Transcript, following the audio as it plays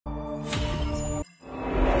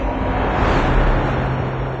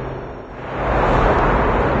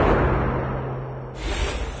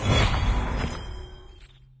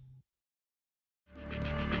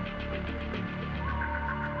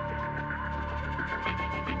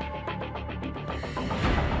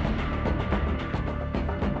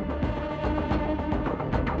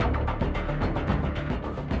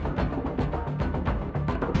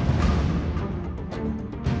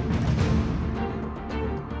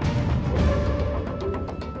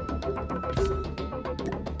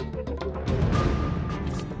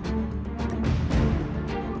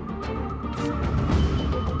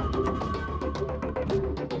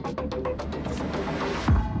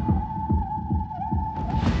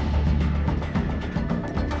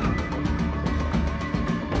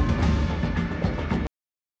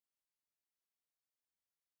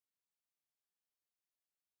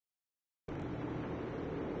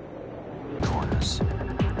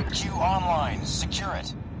online. Secure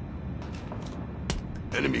it.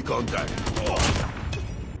 Enemy contact.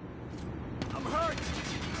 I'm hurt.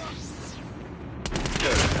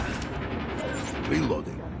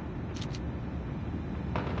 Reloading.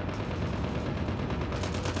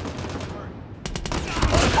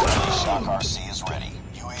 Shock RC is ready.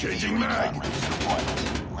 UAV Changing mag. ready for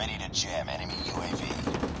deployment. Ready to jam enemy UAV.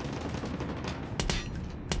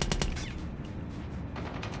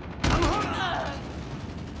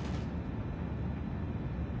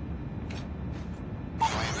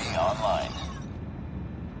 UAV online.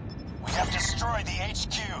 We have destroyed the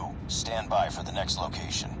HQ. Stand by for the next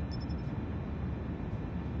location.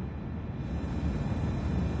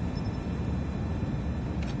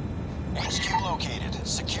 HQ located.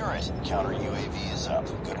 Secure it. Counter UAV is up.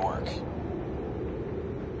 Good work.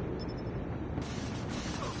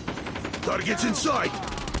 Target's in sight.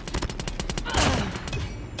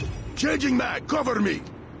 Changing mag. Cover me.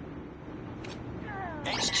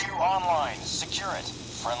 HQ online. Secure it.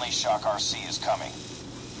 Friendly Shock RC is coming.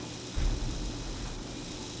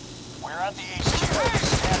 We're at the HQ.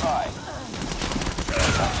 Stand by.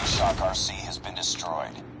 Friendly Shock RC has been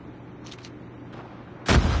destroyed.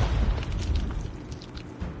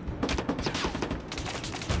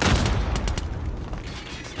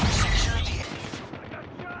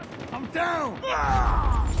 Down! We're at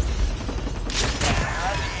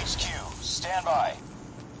the HQ. Stand by.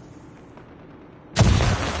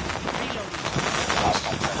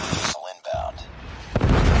 Hostile predator missile inbound.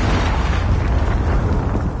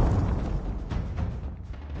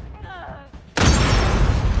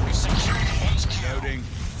 We secured the HQ. Loading.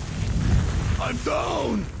 I'm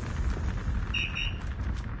down!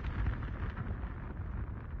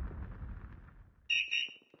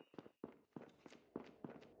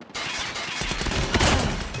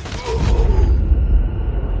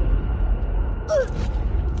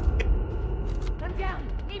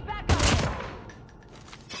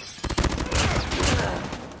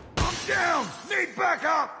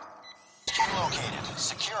 Located.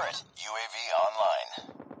 Secure it. UAV online.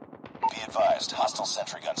 Be advised, hostile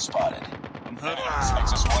sentry gun spotted. Enemies,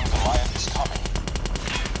 XS-1 Goliath is coming.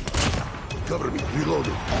 Cover me.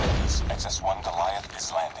 Reloading. Enemies, XS-1 Goliath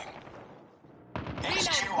is landing.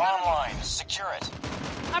 HQ online. Secure it.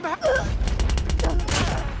 I'm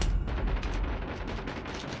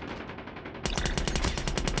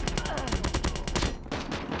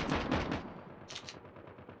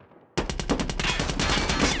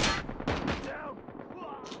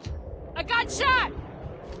shot!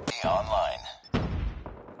 Be online.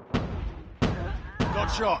 Got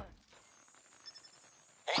shot.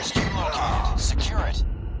 HQ located. Secure it.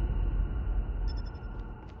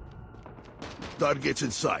 Target's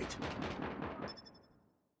in sight.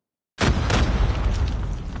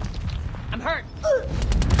 I'm hurt.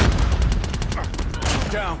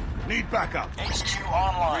 Down. Need backup. HQ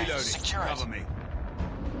online. Reloading. Secure it. Cover me.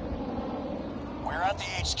 We're at the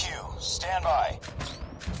HQ. Stand by.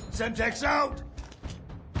 Semtex out!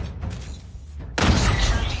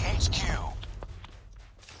 Secure the HQ.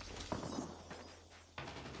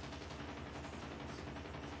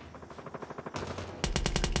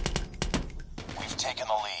 We've taken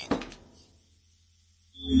the lead.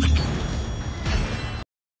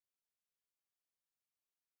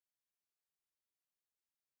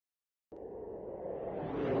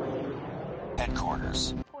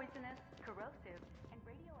 Headquarters. Poisonous, corrosive, and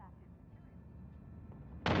radioactive.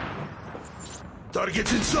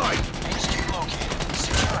 Target's in sight! HQ located.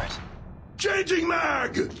 Secure it. Changing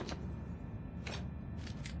mag!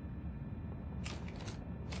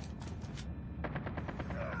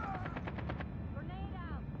 Grenade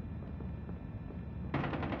out.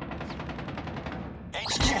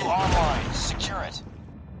 HQ online. Secure it.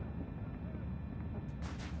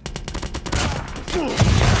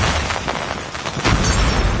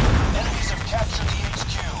 Enemies have captured the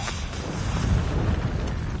HQ.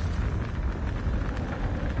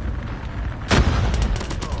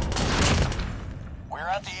 We're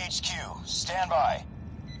at the HQ. Stand by.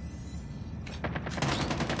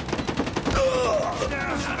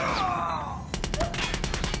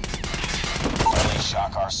 Friendly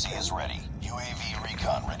Shock RC is ready. UAV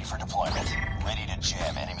recon ready for deployment. Ready to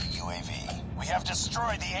jam enemy UAV. We have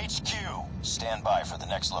destroyed the HQ. Stand by for the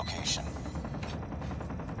next location.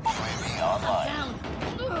 UAV online.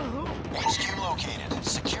 HQ located.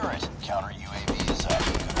 Secure it. Counter UAV is up.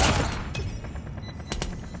 Good work.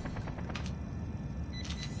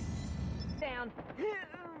 Down.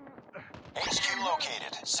 HQ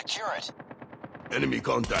located. Secure it. Enemy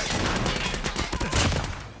contact.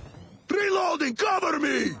 Reloading! Cover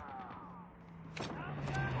me!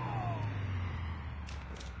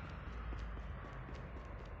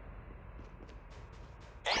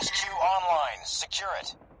 Secure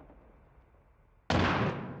it.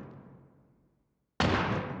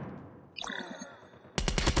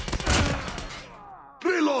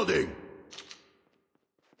 Reloading!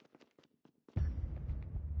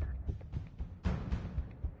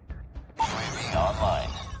 UAV online.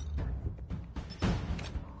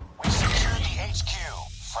 We secured the HQ.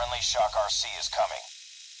 Friendly Shock RC is coming.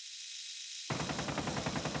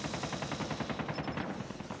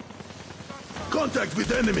 Contact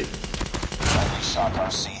with enemy! Friendly Shock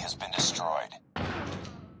RC has been destroyed.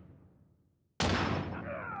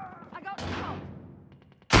 I got shot.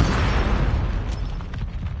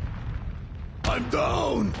 I'm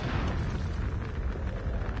down!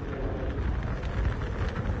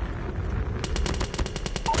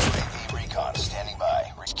 UAV recon standing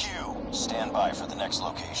by. HQ, stand by for the next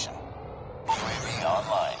location. UAV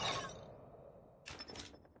online.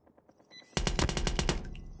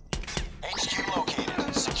 HQ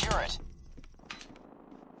located. Secure it.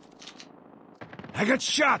 I got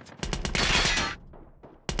shot!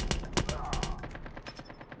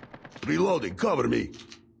 Reloading, cover me.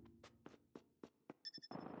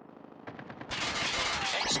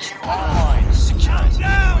 HQ online. Secure it.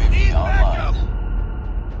 UAV online.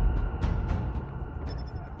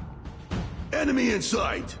 Enemy in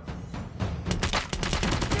sight!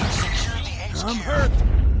 Secure the HQ. I'm hurt!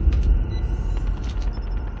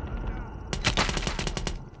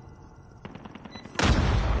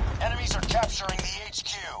 Enemies are capturing the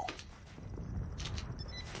HQ.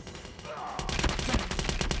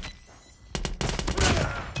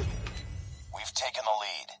 We've taken the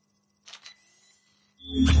lead.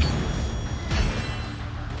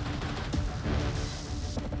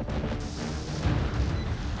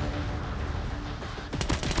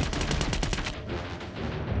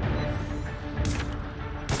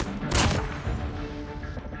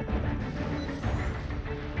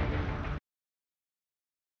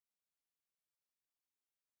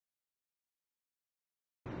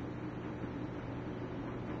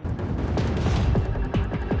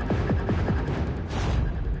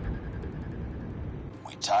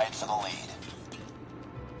 Tied for the lead.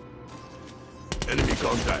 Enemy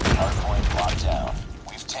contact. Hardpoint locked down.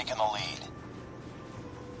 We've taken the lead.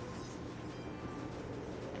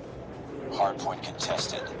 Hardpoint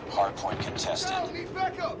contested. Hardpoint contested. Need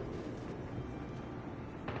backup!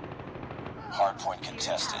 Hardpoint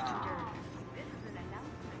contested. This is an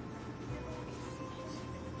announcement.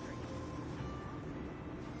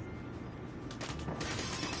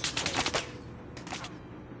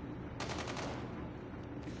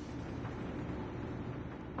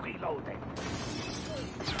 Reloading.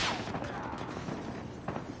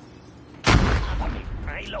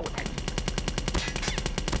 Reloading.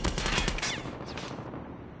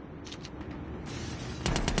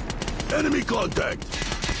 Enemy contact!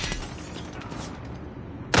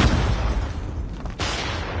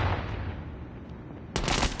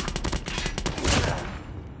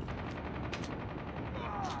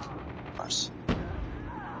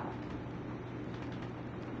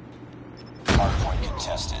 Hardpoint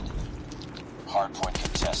contested. Hardpoint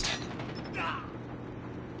contested.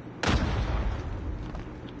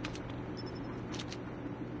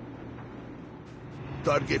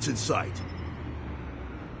 Targets in sight.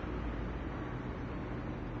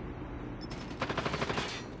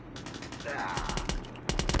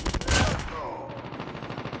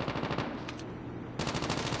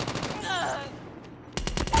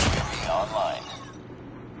 UAV online.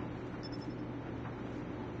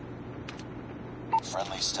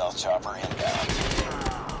 Friendly stealth chopper inbound.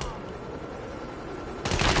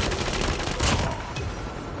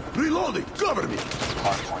 Reloading! Cover me!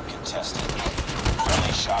 Hardpoint contested.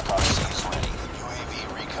 Friendly Shock RC is ready. UAV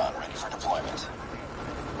recon ready for deployment.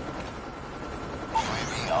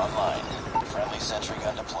 UAV online. Friendly sentry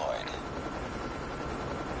gun deployed.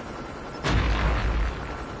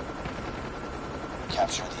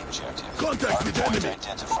 Capture the objective. Contact with Hardpoint enemy.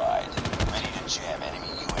 identified. Ready to jam enemy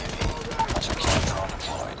UAV. Hunter killer drone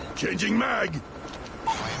deployed. Changing mag!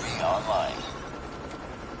 UAV online.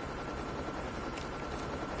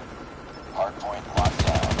 Hardpoint locked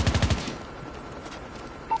down.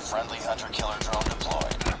 Friendly hunter killer drone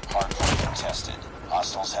deployed. Hardpoint contested.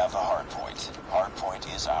 Hostiles have the hardpoint.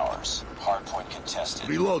 Hardpoint is ours. Hardpoint contested.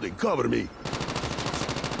 Reloading, cover me!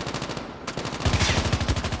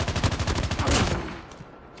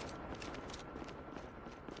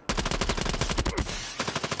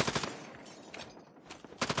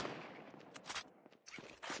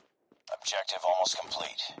 Objective almost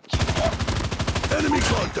complete. Keep it up. Enemy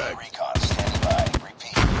contact! Recon standing by.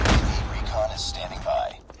 Repeat, UAV recon is standing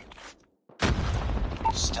by.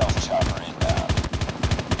 Stealth chopper inbound.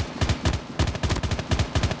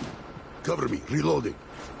 Cover me. Reloading.